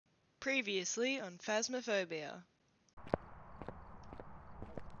Previously on Phasmophobia.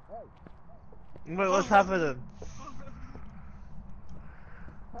 Wait, what's happening?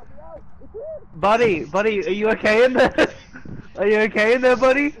 Buddy, are you okay in there? Are you okay in there,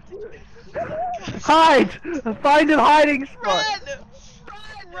 buddy? Hide! Find a hiding spot!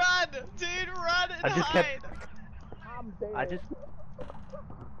 Run! Run! Dude, run and hide!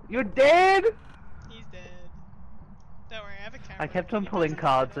 You're dead? He's dead. Don't worry, I have a camera. I kept Can on you pulling press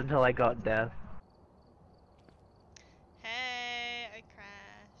cards escape? until I got death. Hey, I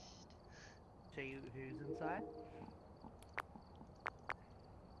crashed. See who's inside?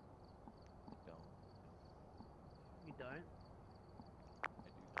 You don't?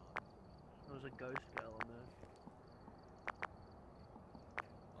 There was a ghost girl in there.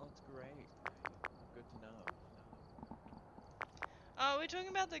 Oh, it's great. Good to know. Oh, we're talking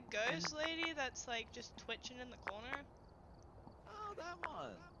about the ghost lady that's like just twitching in the corner? Oh, that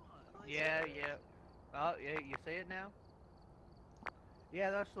one. Yeah. Oh, yeah, you see it now? Yeah,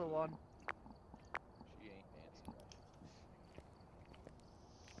 that's the one. She ain't answering.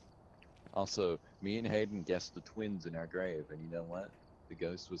 Also, me and Hayden guessed the twins in our grave, and you know what? The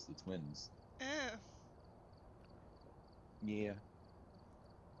ghost was the twins. Oh. Yeah.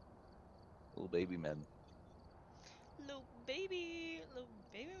 Little baby men. Little baby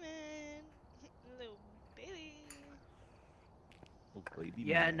man. Little baby. Little baby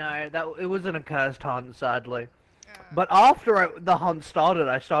Yeah, man. no, it wasn't a cursed hunt, sadly. Oh. But after the hunt started,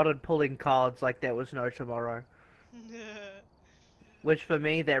 I started pulling cards like there was no tomorrow. Which for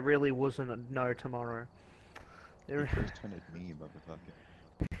me, there really wasn't a no tomorrow. You first hunted me, motherfucker.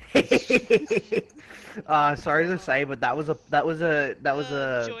 Sorry to say, but that was a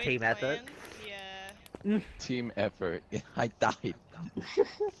Joint team plan? effort. Yeah. Team effort. I died.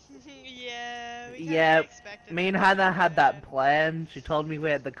 Yeah, we Yeah, kinda expected Me and that. Hannah had that plan. She told me we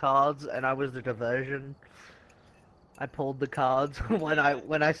had the cards, and I was the diversion. I pulled the cards when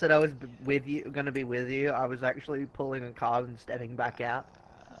I said I was gonna be with you. I was actually pulling a card and stepping back out.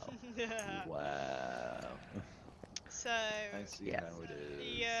 Wow. So, I see Yeah. how it is.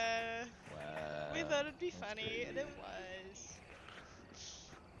 yeah, Wow. we thought it'd be That's funny, crazy. and it was.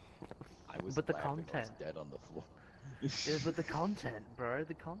 I was But the laughing, I was content. dead on the floor. Yeah, but the content, bro,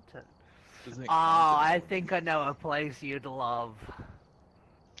 the content. Doesn't it Oh, count I as think I know a place you'd love.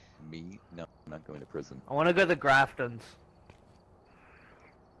 me? No, I'm not going to prison. I want to go to Grafton's.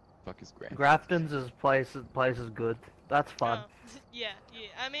 Fuck is Grant? Grafton's place is good. That's fun. Oh, yeah.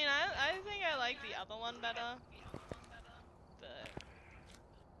 I mean, I think I like the other one better. But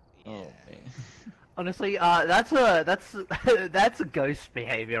yeah. Oh man. Honestly, that's a ghost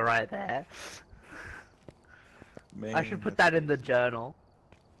behavior right there. Man, I should put that's that in the crazy. journal.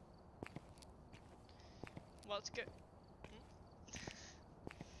 Let's go.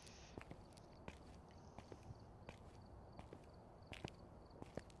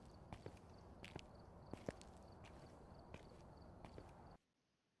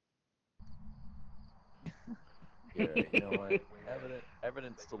 Yeah, you know what?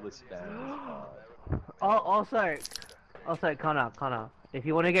 Evidence to list down is Also, Connor, if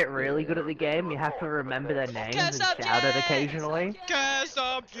you want to get really good at the game, you have to remember their names Guess and shout it object! occasionally. Guess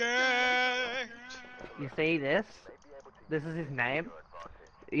object! You see this? This is his name.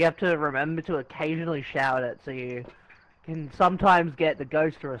 You have to remember to occasionally shout it so you can sometimes get the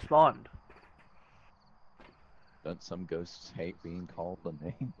ghost to respond. Don't some ghosts hate being called the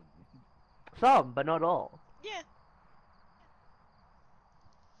name? Some, but not all. Yeah.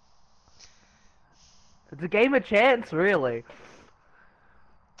 It's a game of chance, really.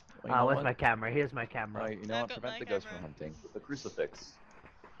 Well, you know Where's what? my camera? Here's my camera. Alright, you know I've what? got Prevent my the ghost camera. from hunting. The crucifix.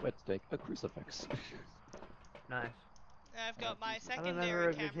 Let's take a crucifix. Nice. I've got my I'm a member secondary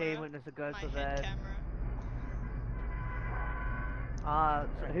of the team camera. witness a ghost My of head Ed. camera.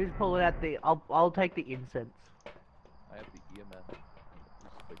 So who's pulling out the? I'll take the incense. I have the EMF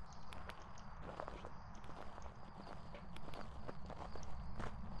crucifix.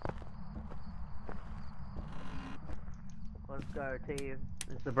 Let's go, team.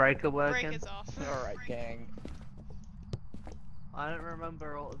 Is the breaker working? Breaker's off. Alright, gang. I don't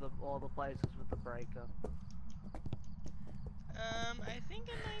remember all the places with the breaker. I think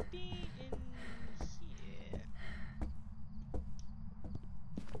it might be in here.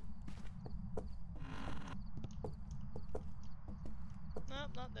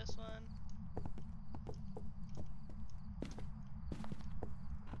 Nope, not this one.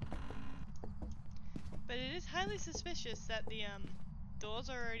 But it is highly suspicious that the doors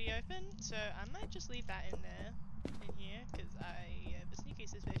are already open, so I might just leave that in there, in here, because I have a sneaky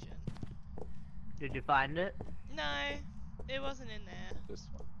suspicion. Did you find it? No, it wasn't in there. This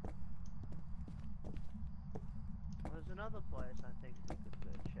one. another place I think we could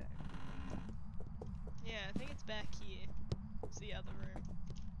go check. Yeah, I think it's back here. It's the other room.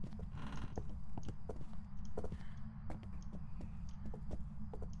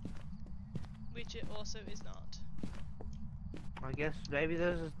 Which it also is not. I guess maybe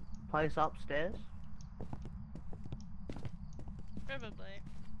there's a place upstairs. Probably.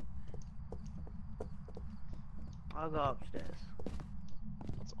 I'll go upstairs.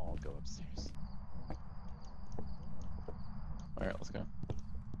 Let's all go upstairs. Alright, let's go.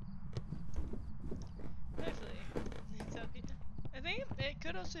 Hopefully. It's up here. I think it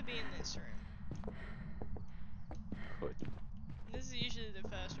could also be in this room. Could. This is usually the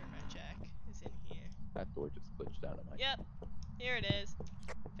first room I check. Is in here. That door just glitched out of my. Yep. Here it is.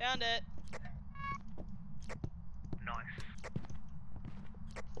 Found it. Nice.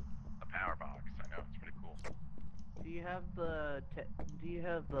 A power box. I know, it's pretty cool. Do you have the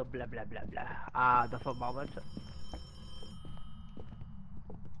blah blah blah blah? The thermometer.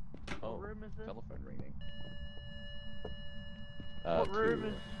 Oh, What room is this? telephone ringing. What room two,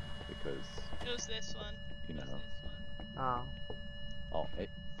 is? Because, It was this one. you know. Oh. Oh, it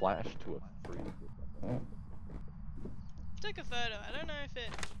flashed to a freeze. Took a photo. I don't know if it...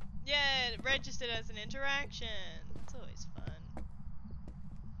 Yeah, it registered as an interaction. That's always fun.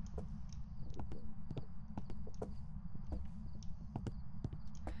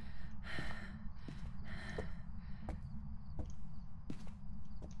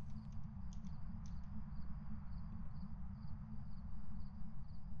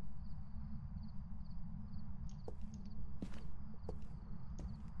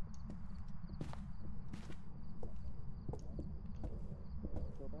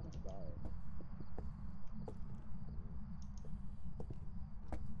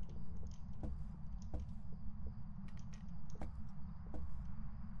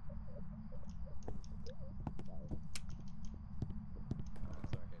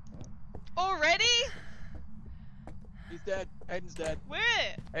 Already? He's dead. Hayden's dead. Where?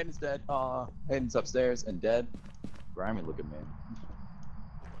 Hayden's dead. Aw. Hayden's upstairs and dead. Grimy looking man.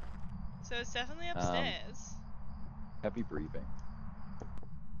 So it's definitely upstairs. Heavy breathing.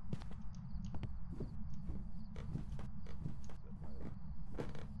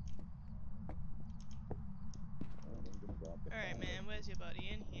 Alright, man, where's your body?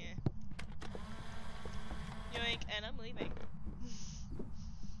 In here. Yoink, and I'm leaving.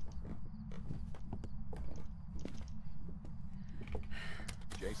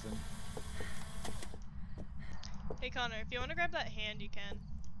 Jason. Hey Connor, if you want to grab that hand, you can.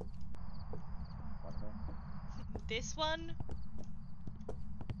 This one?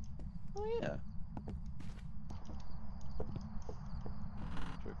 Oh yeah.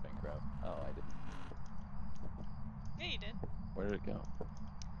 Your finger out. Oh, I didn't. Yeah, you did. Where did it go?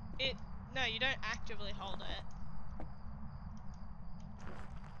 No, you don't actively hold it.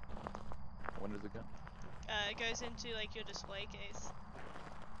 When does it go? It goes into like your display case.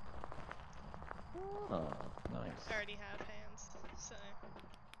 Oh, nice. I already have hands, so.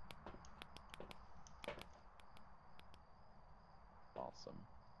 Awesome.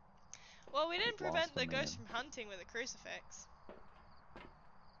 Well, we didn't We've prevent lost the a ghost man. from hunting with a crucifix.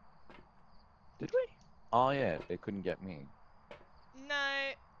 Did we? Oh yeah, they couldn't get me.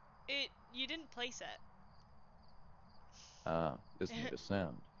 No, you didn't place it. This made a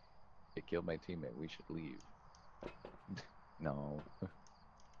sound. It killed my teammate. We should leave. No.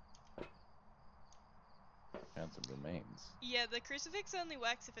 Found some remains. Yeah, the crucifix only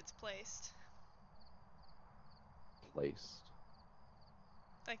works if it's placed. Placed.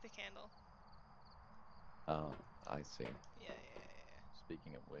 Like the candle. Oh, I see. Yeah.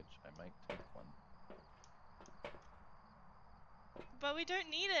 Speaking of which, I might take one. But we don't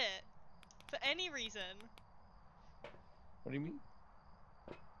need it. For any reason. What do you mean?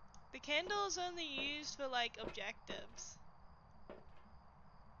 The candle is only used for, like, objectives.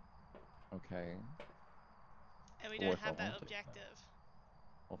 Okay. And we Or don't if I have that won't take objective.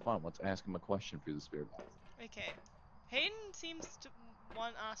 Well, fine. Let's ask him a question through the spirit box. Okay. Hayden seems to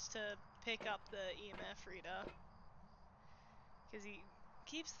want us to pick up the EMF reader. Because he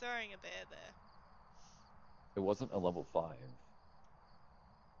keeps throwing a bear there. It wasn't a level 5.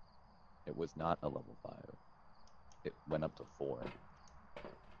 It was not a level 5. It went up to 4.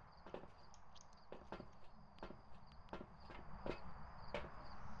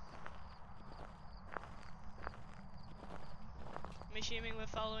 I'm assuming we're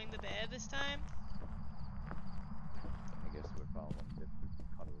following the bear this time? I guess we're following the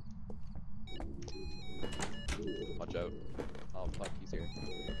cuddle. Watch out. Oh fuck, he's here. He's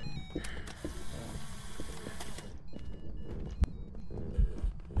here.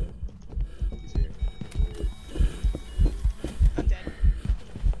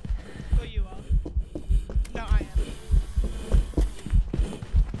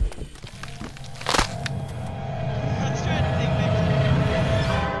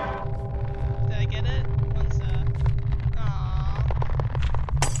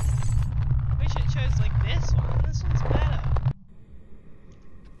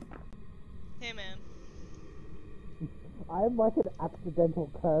 I'm like an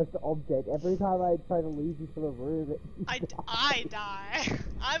accidental cursed object. Every time I try to lead you to the room, I die.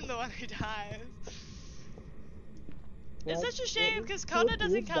 I'm the one who dies. It's such a shame because Connor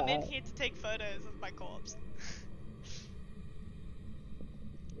doesn't come in here to take photos of my corpse.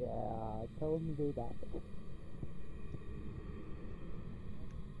 Yeah, tell him to do that.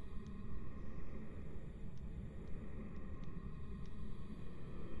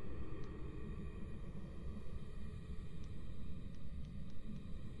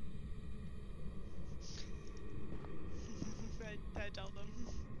 I told them.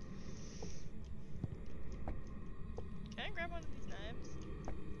 Can I grab one of these knives?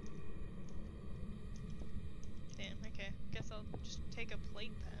 Damn, okay. Guess I'll just take a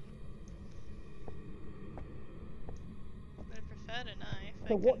plate then. But I preferred a knife.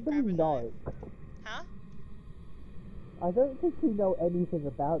 So what do we know? Huh? I don't think we know anything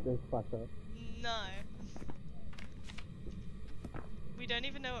about this fucker. No. We don't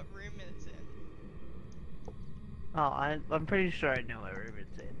even know what room it's in. Oh, I'm pretty sure I know what room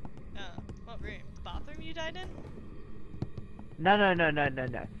it's in. What room? The bathroom you died in? No.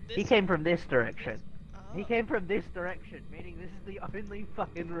 He This came from this direction. Oh. He came from this direction, meaning this is the only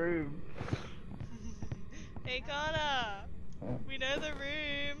fucking room. Hey Connor! We know the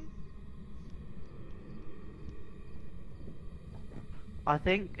room! I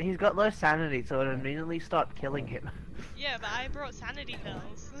think he's got low sanity, so it immediately start killing him. Yeah, but I brought sanity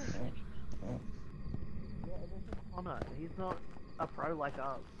pills. Connor, he's not a pro like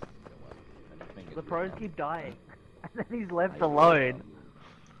us. Anything The is pros wrong. keep dying, and then he's left I will, alone.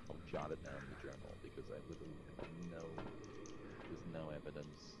 I'll jot it down in the journal because I literally have there's no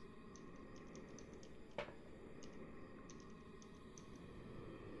evidence.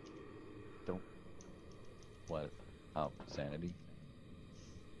 Don't. What? Oh, sanity?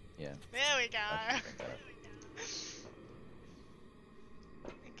 Yeah. There we go! I should think that.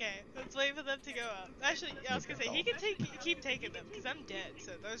 Okay, let's wait for them to go up. Actually, I was gonna say, he can keep taking them, because I'm dead,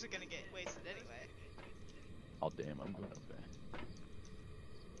 so those are gonna get wasted anyway. Oh damn, I'm going up there.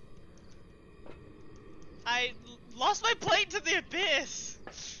 I lost my plate to the abyss!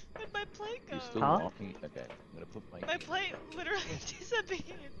 Where'd my plate go? You're still Huh? walking? Okay, I'm gonna put my... My plate literally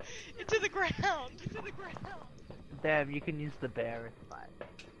disappeared into the ground. Into the ground. Damn, you can use the bear, it's fine.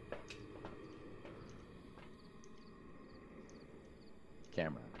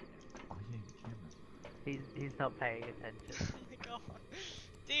 Camera. Oh yeah, your camera. He's not paying attention. Oh my god.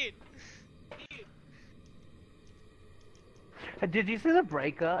 Dude. Did you see the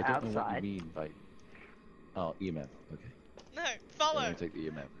breaker I don't know what you outside? mean by... Oh, EMF. Okay. No, I'm follow. gonna take the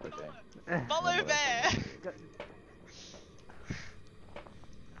EMF. Okay. Follow Follow. bear.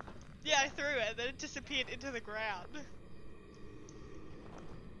 Yeah, I threw it, then it disappeared into the ground.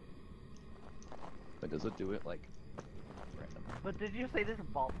 But does it do it like random? But did you see this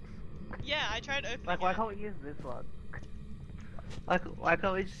box? Yeah, I tried opening Like, why it. can't we use this one? Like, why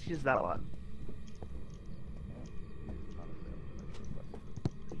can't we just use that one?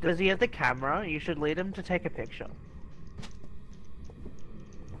 Does he have the camera? You should lead him to take a picture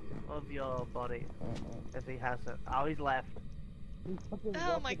of your body, if he has it. Oh, he's left.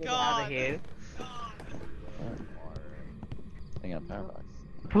 Oh my Out god. of here. Hang on, power box.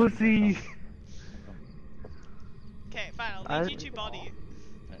 Pussy! Okay, fine, I'll lead you to body. Can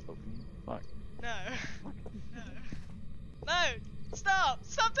I open you? Fuck. No. No. No! Stop!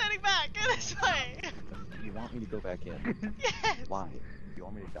 Stop turning back! Go this way! You want me to go back in? Yes! Why? You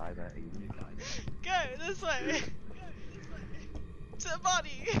want me to die that? You want me to die that? Go this way! To the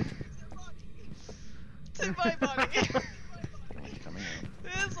body! To my body! No one's coming out.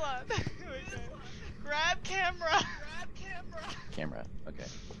 This one! Here we go. Grab camera! Grab camera! Camera. Okay.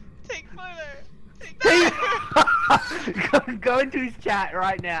 Take photo! Take Go into his chat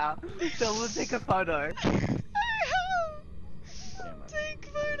right now. Tell him to take a photo. Camera. Take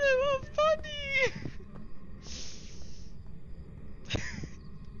photo of Bunny!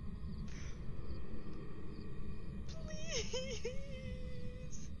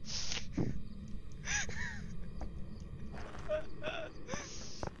 Please!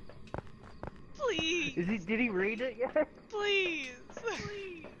 Please! Did he read it yet? Please!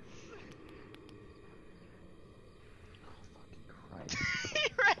 Please! Christ. He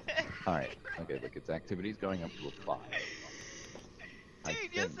read it! Alright. Okay, look, its activity's going up to a 5. I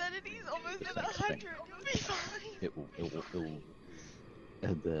Dude, your think sanity's almost it's at like 100. You'll be fine. it will,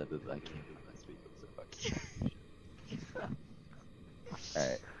 I can't do that speak, so fuck.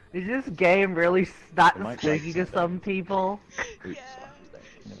 Alright. Is this game really that It might spooky to like some people? Oops, Yeah. look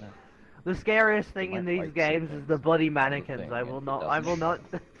at that. The scariest thing might in these like games some is the body things. mannequins. Thing, I and will if it not. I will not.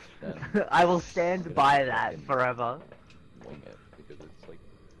 doesn't, then I will I'm stand gonna by go that fucking forever. wing it because it's like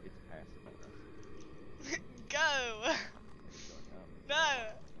it's passive aggressive. Go! Going up. No!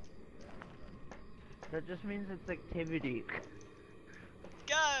 That just means it's activity.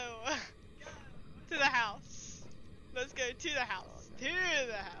 Go! To the house. Let's go to the house. To the I'm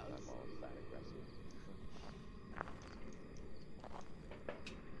house. all that aggressive.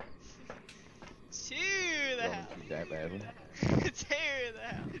 To the You want house. me to that badly? To the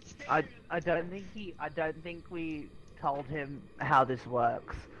house. I don't think we told him how this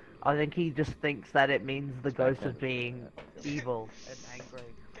works. I think he just thinks that it means the ghost of being evil and angry.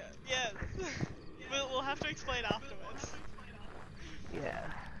 Go. Yes. We'll have to explain afterwards. Yeah.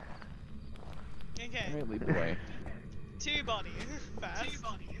 Okay. Alright, lead the way. To body. Fast.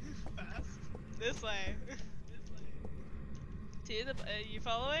 This way. To the. Are you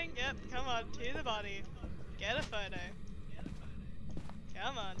following? Yep. Come on. To the body. Get a photo.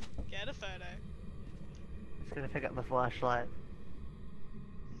 Come on. Get a photo. Just gonna pick up the flashlight.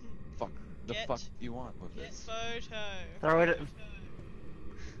 Fuck. The Get fuck do you want with Get this? photo. Throw it at.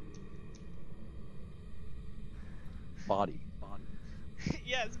 Body.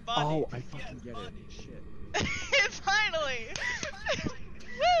 Yes, body. Oh, I fucking get it. Shit. Finally!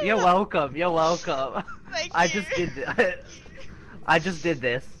 You're welcome. You're welcome. Thank I you. just did. I just did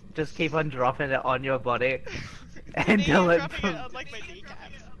this. Just keep on dropping it on your body until Me it. dropping it on like my kneecap,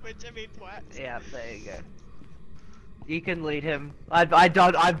 which I mean works. Yeah, there you go. You can lead him. I've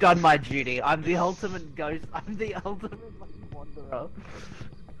done my duty. I'm the ultimate ghost. I'm the ultimate like, wanderer.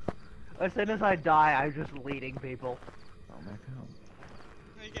 As soon as I die, I'm just leading people. Oh my god.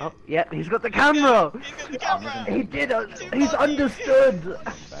 Okay. Oh, yep, he's got the camera. He's got the camera. He did it. Too He's funny. understood.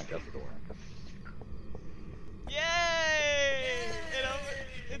 Back up the door. Yay!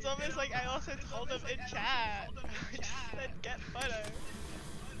 It's almost like I also told him in chat. I just said get photo.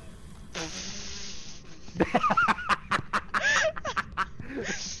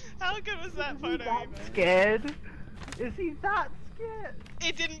 How good was that Is he photo that even? scared? Is he that scared?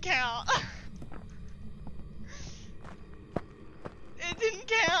 It didn't count. It didn't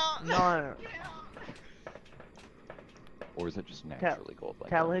count. No. Or is it just naturally cold like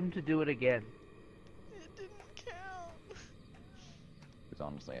Tell that? him to do it again. It didn't count. Because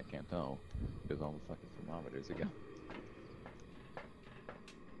honestly, I can't tell. Because all the fucking thermometers are going.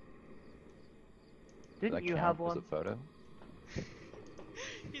 Does Didn't that you count have as one? a photo?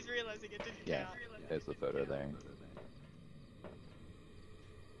 He's realizing it didn't Yeah, count. there's the photo there.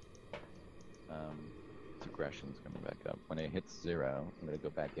 Aggression's coming back up. When it hits 0, I'm gonna go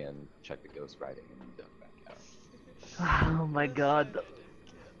back in, check the ghost writing, and then duck back out. Oh my god.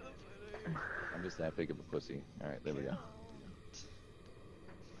 I'm just that big of a pussy. Alright, there we go.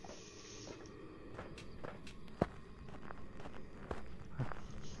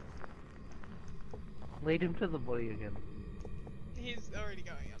 Lead him to the body again. He's already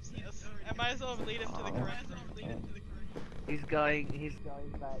going upstairs. I might as well lead him to the correct room. He's going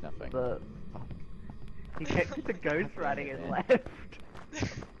back. Nothing. The. He kept the ghost writing and left.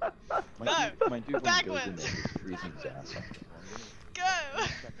 No! My dude when he goes in Backwards! there just freezing his ass off. Go!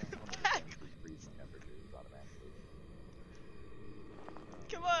 Back! Freezing temperatures automatically.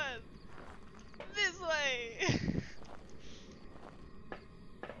 Come on! This way!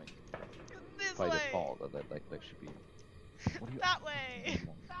 This By way! default, that should be. What do you, That way!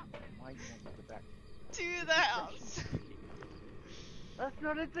 Why do you want me to back? To the house! That's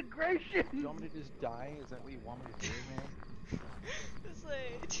not integration. Do you want me to just die? Is that what you want me to do, man? This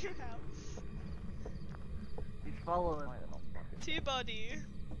way, to house. He's following. Fine, I don't fucking- To body.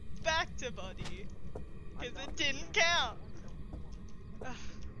 Back to body. Because it didn't count. Ugh.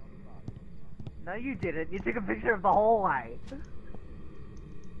 No, you didn't. You took a picture of the hallway. No,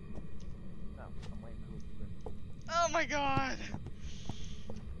 I'm waiting for it. Oh my god!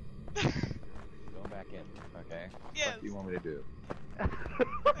 Going back in, okay? Yes. What do you want me to do?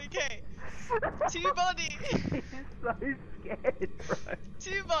 Okay. To body. He's so scared, bro.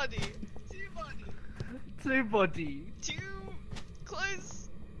 To body. To body. Two body. Too close.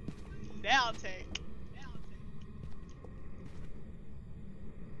 Now take.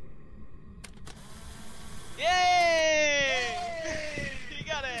 Yay! You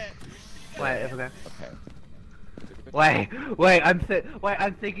got it. Wait, okay. Okay. Wait, I'm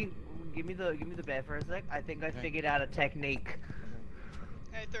thinking. Give me the bear for a sec. I think I figured out a technique.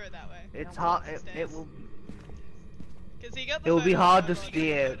 I threw it that way. It's hard. It will. Because he got the It will be photo hard to photo.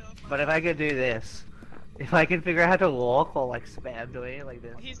 steer, but if I can do this, if I can figure out how to walk or like spam doing it like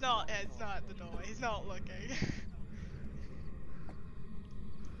this. He's not. It's not at the doorway. He's not looking.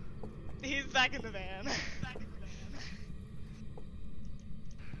 He's back in the van.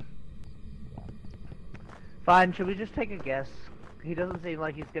 Fine, should we just take a guess? He doesn't seem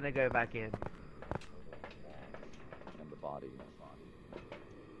like he's gonna go back in. And the body.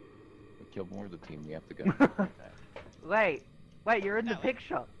 We killed more of the team. We have to go. Wait, you're in the That way.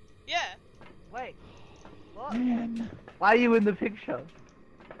 picture. Yeah. Wait, what? Man. Why are you in the picture?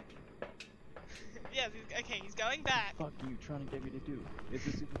 Yes, okay, he's going back. What the fuck are you trying to get me to do? Is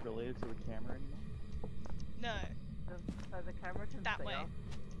this even related to the camera anymore? No, So the camera can that see way. us?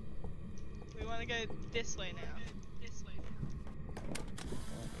 We want to go this way now.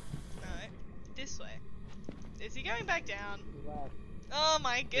 No, this way. Is he going back down? Oh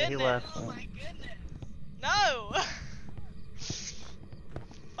my Yeah, he goodness! left. Oh my goodness! No!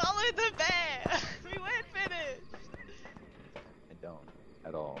 Follow the bear! We weren't finished! I don't.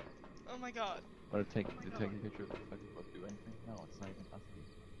 At all. Oh my god. Want to take a picture of the fucking book? Do anything? No, it's not even possible.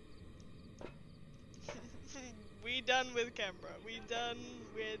 We done with camera. We done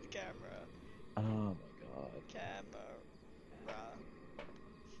with camera. Oh my god. Camera.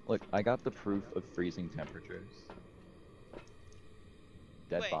 Look, I got the proof of freezing temperatures.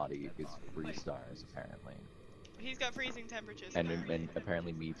 Dead Wait. body is 3 stars, apparently. He's got freezing temperatures. And apparently.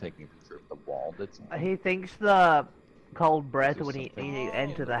 apparently me taking a picture of the wall that's... He thinks the cold breath Is when there he something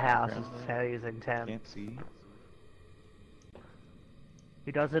enter the house is how he's intent. Can't see.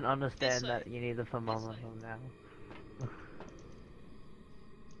 He doesn't understand This way. that you need the thermometer now.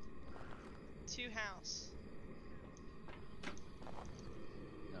 To house.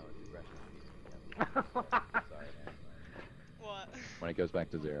 No, it's aggression. Sorry, man. What? When it goes back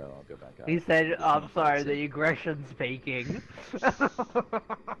to 0, I'll go back up. He said, I'm sorry, the aggression speaking.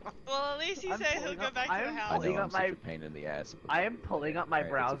 Well, at least he I'm said he'll pulling go up- back to the I'm I house. know, pulling I'm up such my- a pain in the ass. I am pulling up my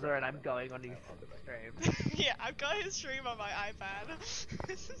Alright, browser and I'm going on his stream. Yeah, I've got his stream on my iPad.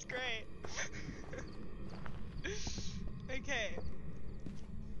 This is great. Okay.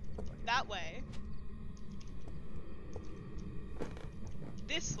 That way.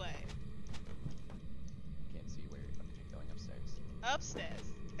 This way. Can't see where you're going upstairs. Upstairs.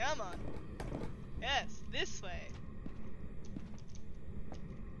 Come on. Yes, this way.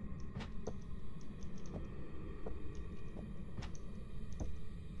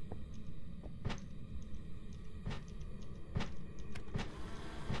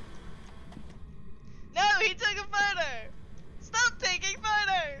 No, he took a photo! Stop taking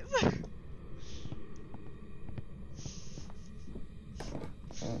photos!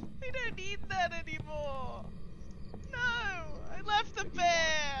 We don't need that anymore! No! I left the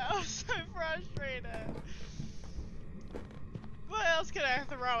bear! I'm so frustrated. What else can I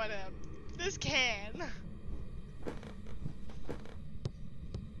throw at him? This can.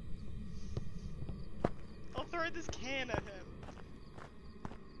 I'll throw this can at him.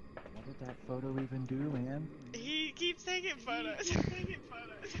 What did that photo even do, man? He keeps taking photos.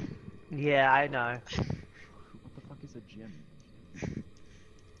 Yeah, I know. What the fuck is a gym?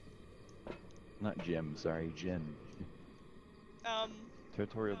 Not Jim, sorry, Jin.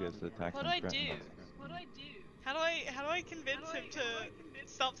 Tutorial goes to attack What do I do? How do I convince him to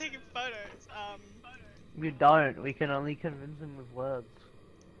stop taking photos? You don't. We can only convince him with words.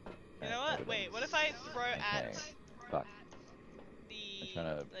 You know what? Wait, what if I throw at Okay. Fuck. the I'm trying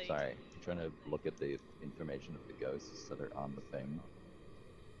to, like, sorry. I'm trying to look at the information of the ghosts that are on the thing.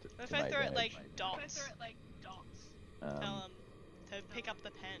 What if to I my throw it like advantage. dots? Tell Um, him to pick up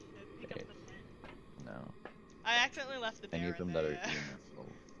the pen. okay. No. I accidentally left the bear Any of them in that are there. EMF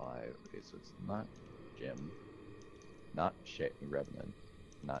level 5. Okay, so it's not Jim. Not Shade. Revenant.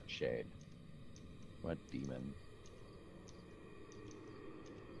 Not Shade. What demon?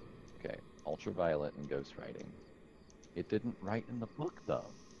 Okay, Ultraviolet and Ghostwriting. It didn't write in the book though.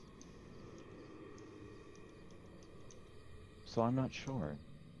 So I'm not sure.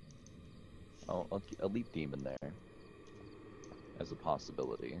 I'll leave demon there. As a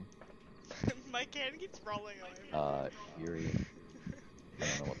possibility. My can keeps rolling over. Fury. I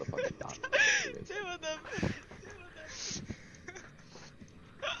don't know what the fuck a dot is. Two of them.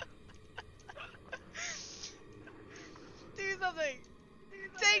 Do something.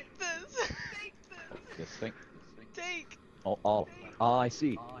 Take this. This thing. Take. Oh, I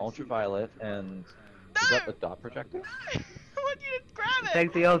see. Ultraviolet and No. is that the dot projector? I want you to grab it.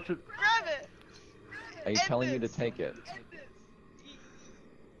 Take the ultra. Grab it. Are you End telling me to this. take it?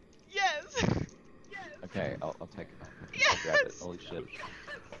 Yes. Okay, I'll take it. Yes. I'll grab it. Holy shit.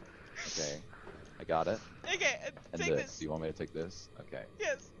 Okay, I got it. Okay, And take this. this. Do you want me to take this? Okay.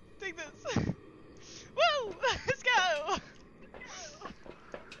 Yes, take this. Woo! Let's go.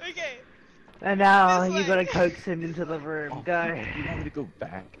 Okay. And now This you way. gotta coax him into the room. Oh, Go. You want me to go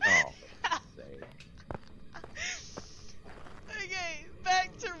back? Oh, for fuck's sake. Okay,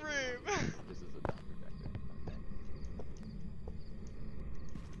 back to room. This is a dot projector.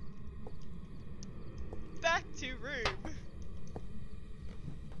 to room.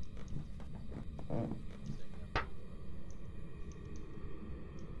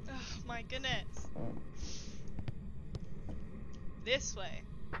 Oh my goodness. This way.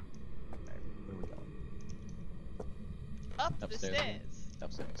 Alright, where are we going? Up the Upstairs again? stairs.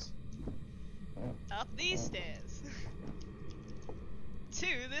 Upstairs. Up these stairs. To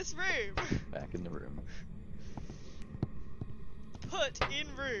this room. Back in the room. Put in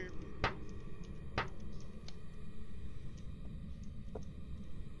room.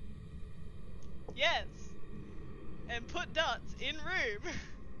 Yes. And put dots in room.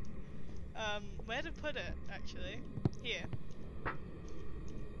 Where to put it, actually? Here.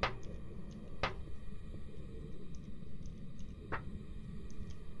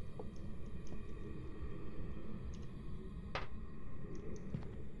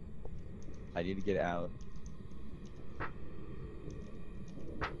 I need to get out. I'm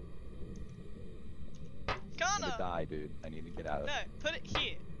gonna Connor! die, dude. I need to get out. No, put it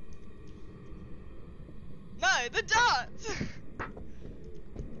here. No, the dots!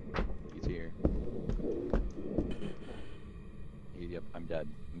 He's here. Yep, I'm dead.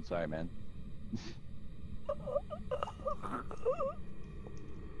 I'm sorry, man.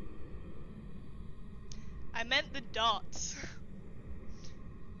 I meant the dots.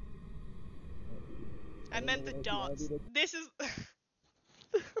 I meant the dots. This is...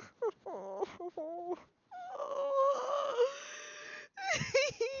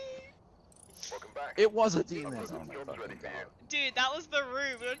 Welcome back. It was a demon! Upload Oh the my films fucking ready for you. god. Dude, that was the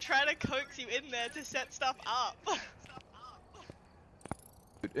room. We were trying to coax you in there to set stuff up.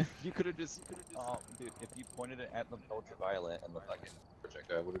 Dude, you could've just... Oh, dude, if you pointed it at the ultraviolet and the fucking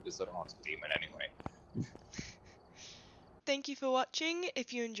projector, I would've just said, oh, it's a demon anyway. Thank you for watching.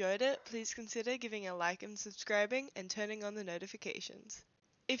 If you enjoyed it, please consider giving a like and subscribing and turning on the notifications.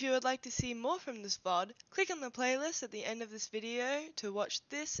 If you would like to see more from this VOD, click on the playlist at the end of this video to watch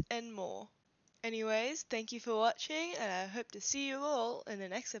this and more. Anyways, thank you for watching and I hope to see you all in the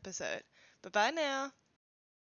next episode. Bye bye now!